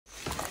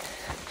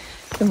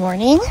Good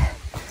morning.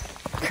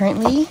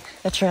 Currently,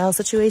 the trail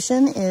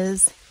situation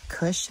is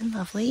cush and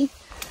lovely.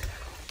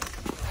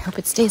 I hope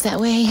it stays that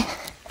way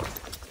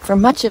for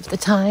much of the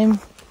time,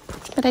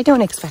 but I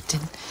don't expect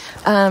it.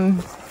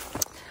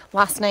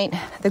 Last night,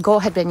 the goal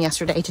had been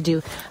yesterday to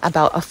do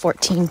about a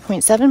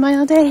 14.7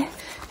 mile day,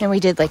 and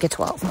we did like a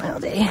 12 mile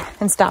day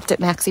and stopped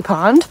at Moxie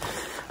Pond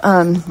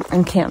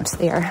and camped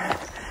there.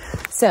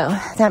 So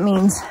that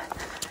means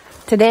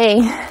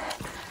today's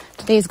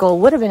goal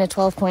would have been a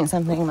 12 point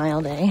something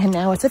mile day, and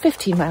now it's a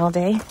 15 mile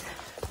day.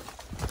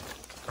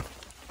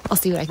 I'll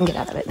see what I can get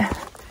out of it.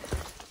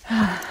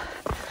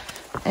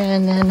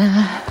 And then,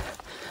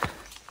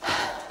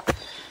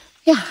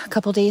 a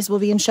couple days we'll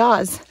be in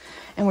Shaw's,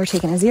 and we're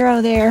taking a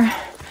 0 there.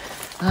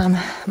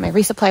 My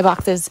resupply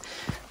boxes,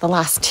 the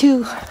last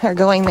 2 are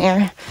going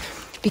there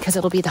because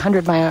it'll be the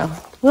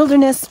 100-mile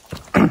wilderness.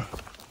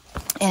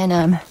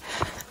 And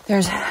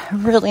there's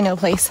really no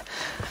place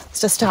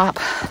to stop.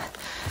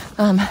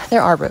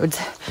 There are roads.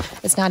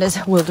 It's not as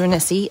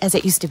wildernessy as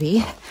it used to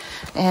be.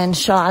 And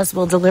Shaw's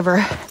will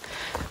deliver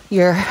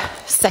your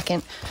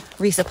second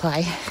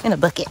resupply in a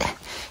bucket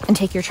and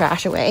take your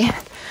trash away.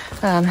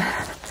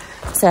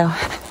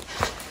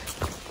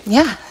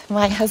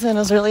 My husband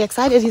was really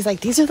excited. He's like,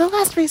 these are the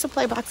last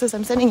resupply boxes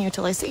I'm sending you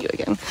till I see you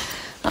again.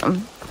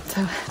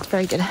 So it's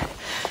very good.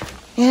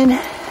 And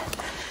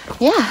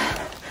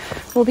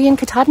we'll be in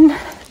Katahdin.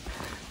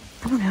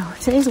 I don't know,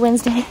 today's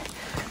Wednesday.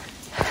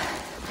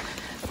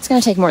 It's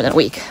gonna take more than a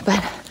week,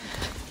 but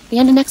the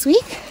end of next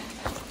week,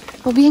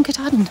 we'll be in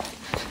Katahdin.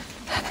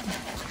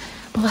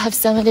 We'll have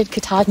summited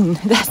Katahdin.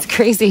 That's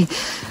crazy.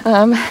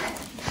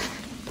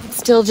 It's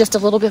still just a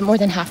little bit more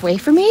than halfway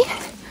for me,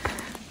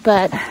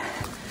 but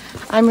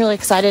I'm really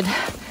excited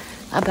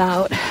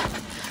about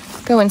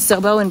going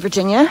Sobo in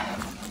Virginia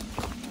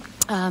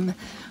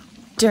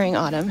during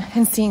autumn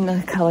and seeing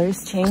the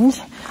colors change.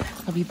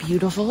 It'll be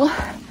beautiful.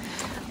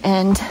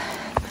 And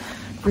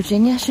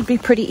Virginia should be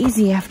pretty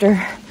easy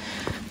after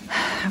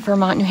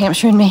Vermont, New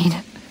Hampshire, and Maine.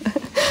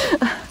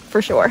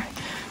 For sure.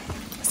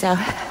 So,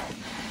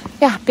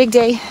 big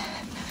day.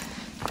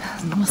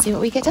 We'll see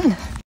what we get done.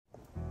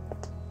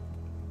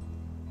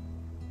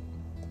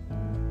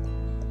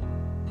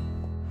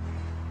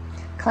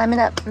 Climbing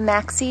up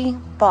Moxie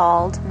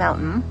Bald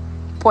Mountain,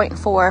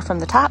 0.4 from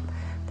the top.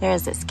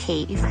 There's this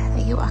cave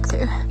that you walk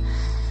through.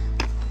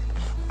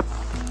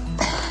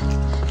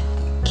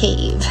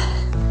 Cave.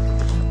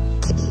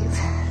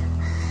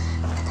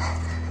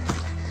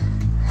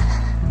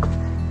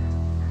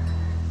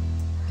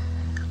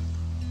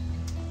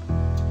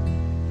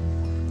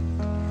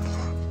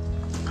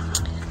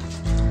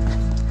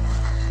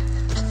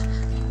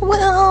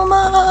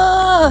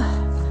 Wilma!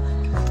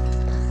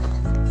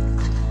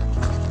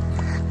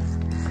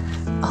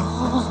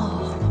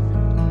 Oh,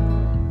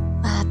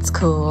 that's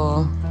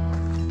cool.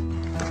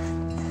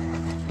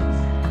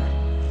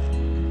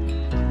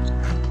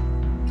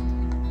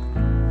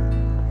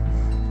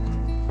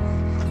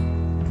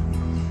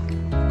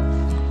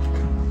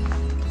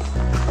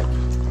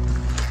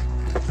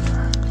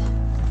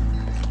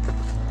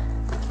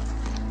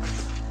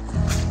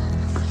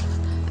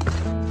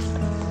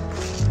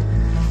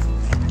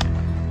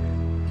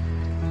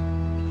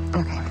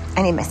 Okay,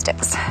 I need my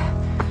sticks.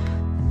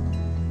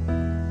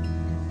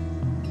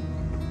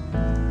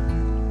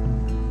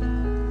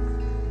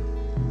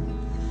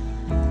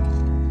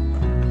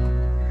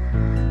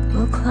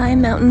 We'll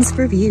climb mountains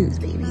for views,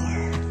 baby.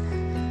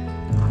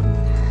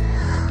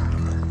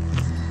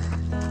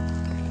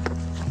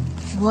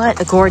 What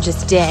a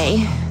gorgeous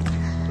day.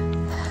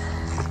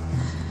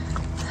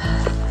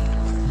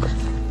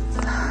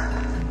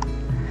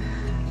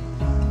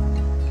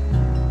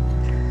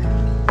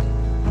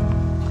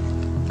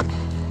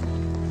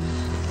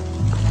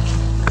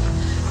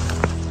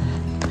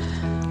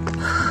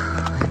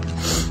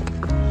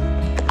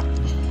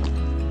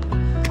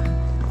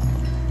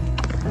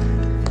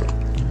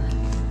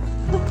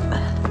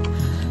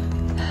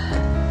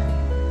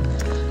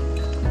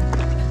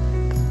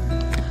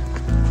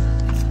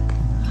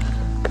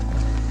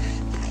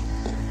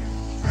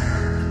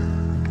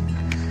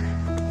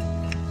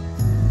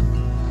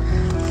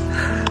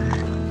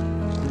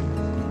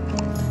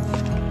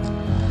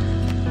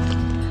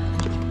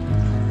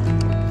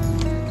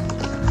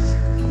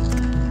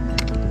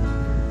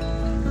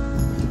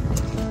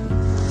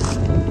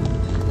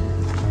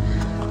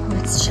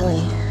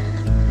 Chilly.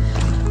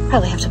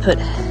 Probably have to put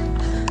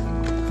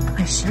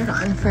my shirt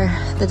on for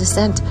the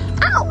descent.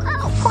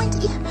 Ow,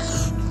 pointy.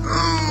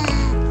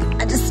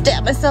 I just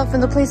stabbed myself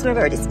in the place where I've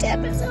already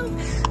stabbed myself.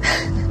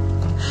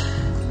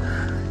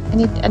 I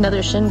need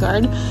another shin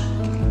guard.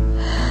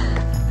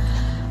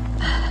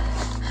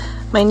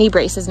 My knee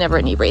brace is never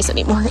a knee brace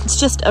anymore. It's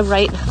just a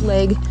right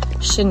leg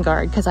shin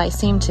guard because I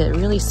seem to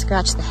really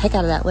scratch the heck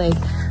out of that leg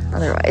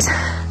otherwise.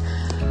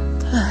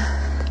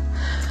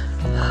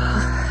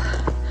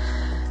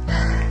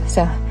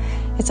 So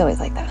it's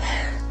always like that.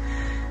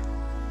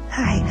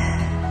 All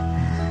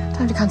right,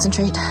 time to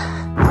concentrate.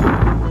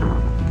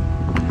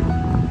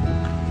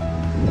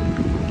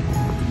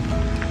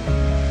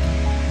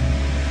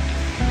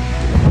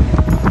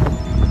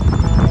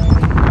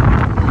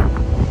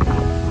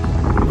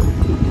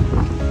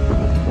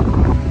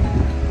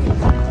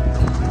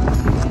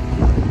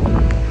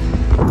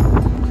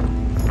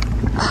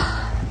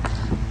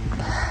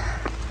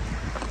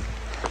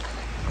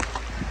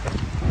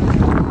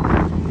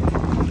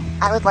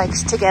 I would like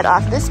to get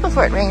off this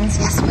before it rains.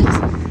 Yes, please.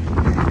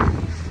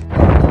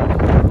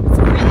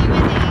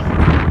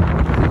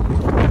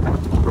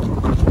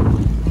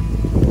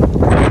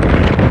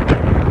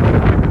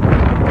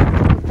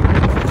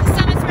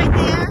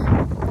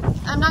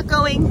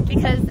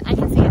 Because I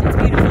can see it, it's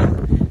beautiful,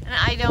 and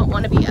I don't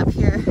want to be up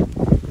here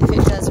if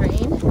it does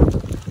rain.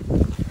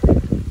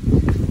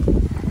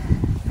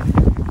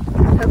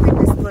 Hoping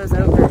this blows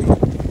over.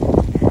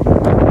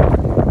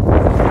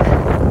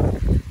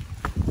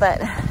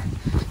 But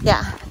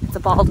yeah, it's a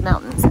bald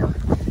mountain, so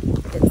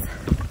it's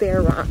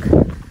bare rock.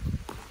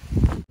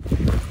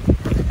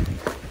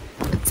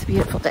 It's a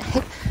beautiful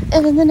day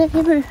in the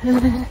neighborhood.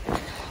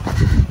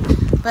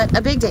 But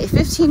a big day,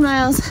 15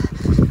 miles.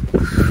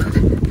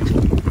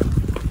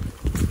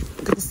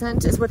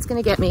 Descent is what's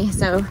going to get me,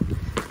 so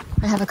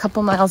I have a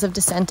couple miles of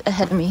descent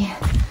ahead of me.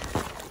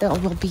 There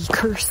will be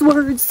curse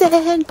words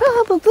said,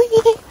 probably.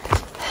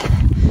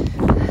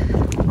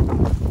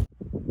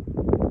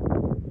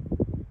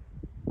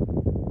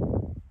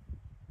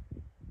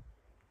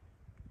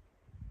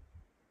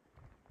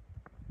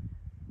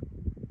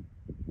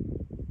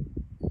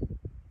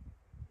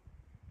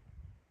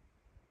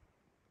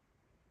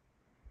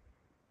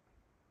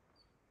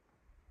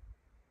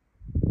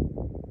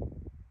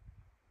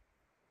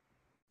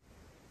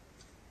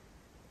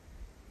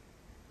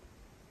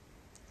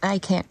 I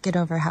can't get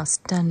over how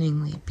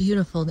stunningly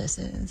beautiful this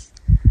is.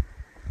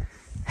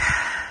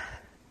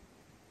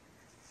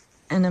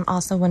 And I'm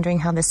also wondering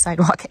how this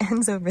sidewalk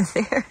ends over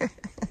there.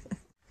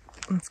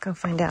 Let's go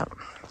find out.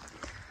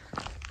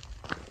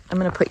 I'm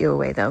gonna put you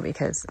away though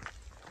because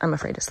I'm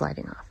afraid of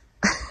sliding off.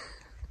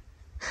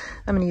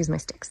 I'm gonna use my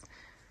sticks.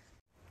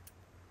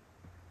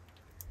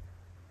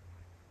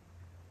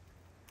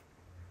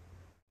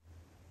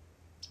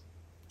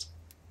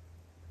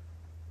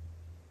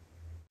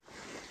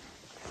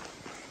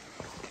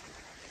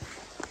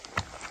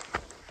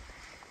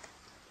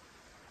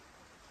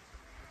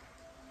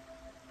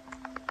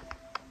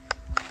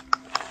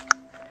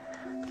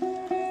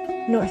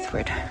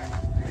 Northward.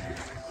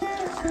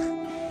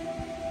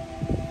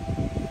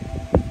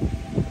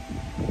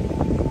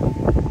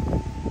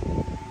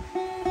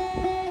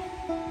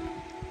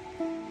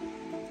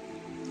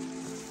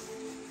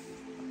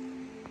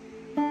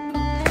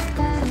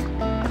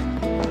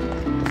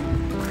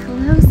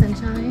 Hello,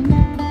 sunshine.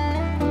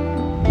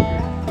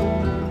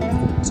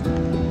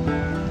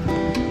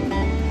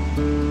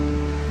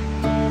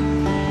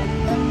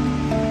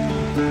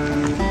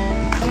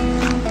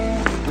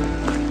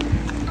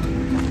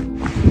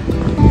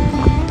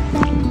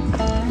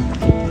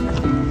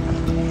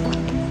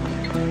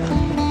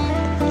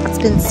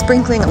 Been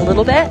sprinkling a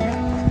little bit.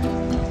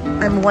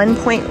 I'm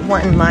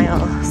 1.1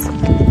 miles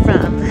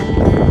from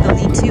the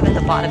lean-to at the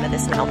bottom of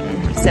this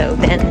mountain, so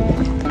then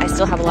I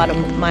still have a lot of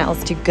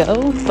miles to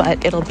go,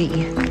 but it'll be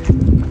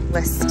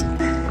less steep.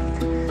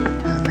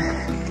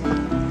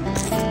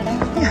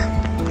 Yeah,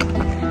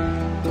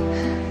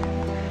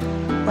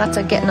 lots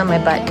of getting on my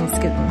butt and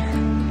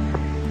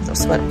scooting. So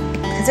sweat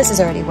because this is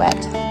already wet.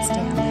 It's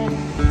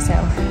damp, so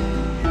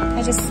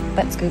I just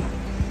butt scoot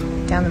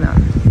down the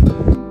mountain.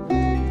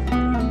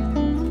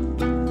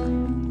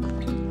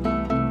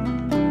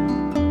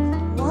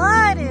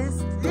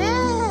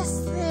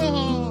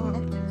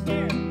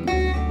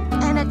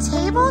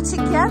 Table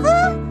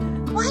together?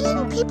 Why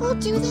didn't people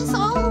do this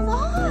all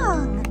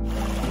along?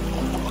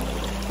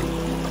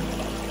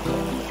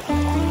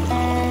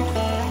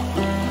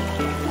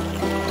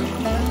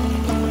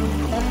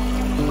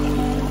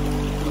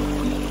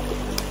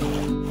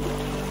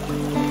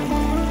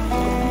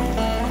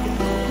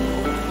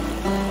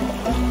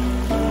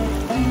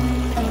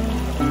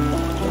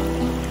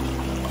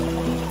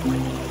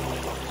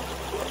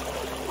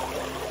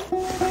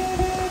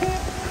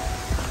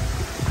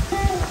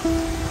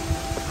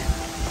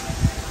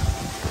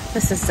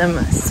 This is some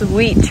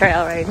sweet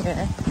trail right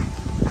here.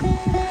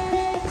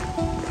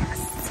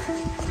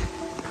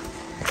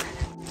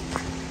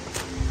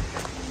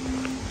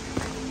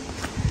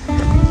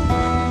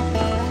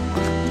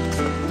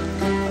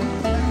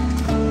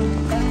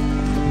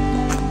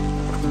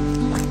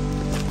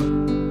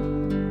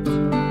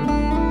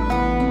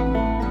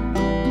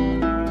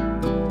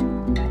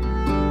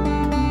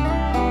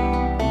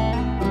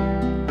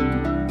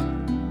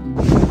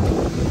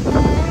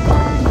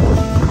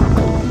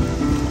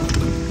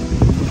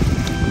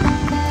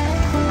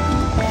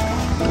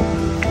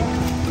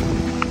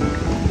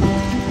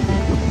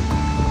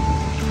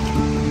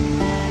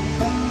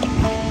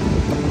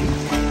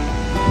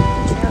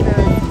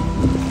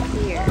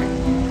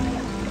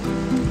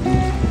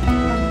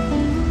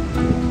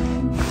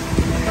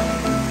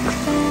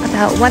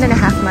 About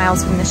 1.5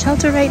 miles from the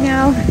shelter right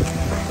now,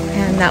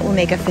 and that will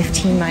make a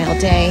 15-mile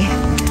day,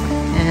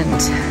 and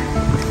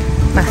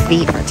my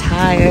feet are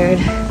tired.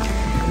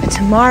 But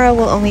tomorrow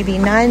will only be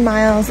 9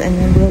 miles, and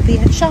then we'll be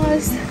at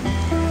Shaw's.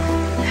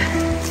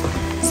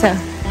 So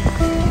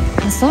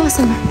that's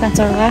awesome. That's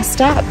our last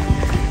stop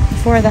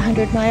before the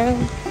 100-mile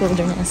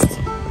wilderness.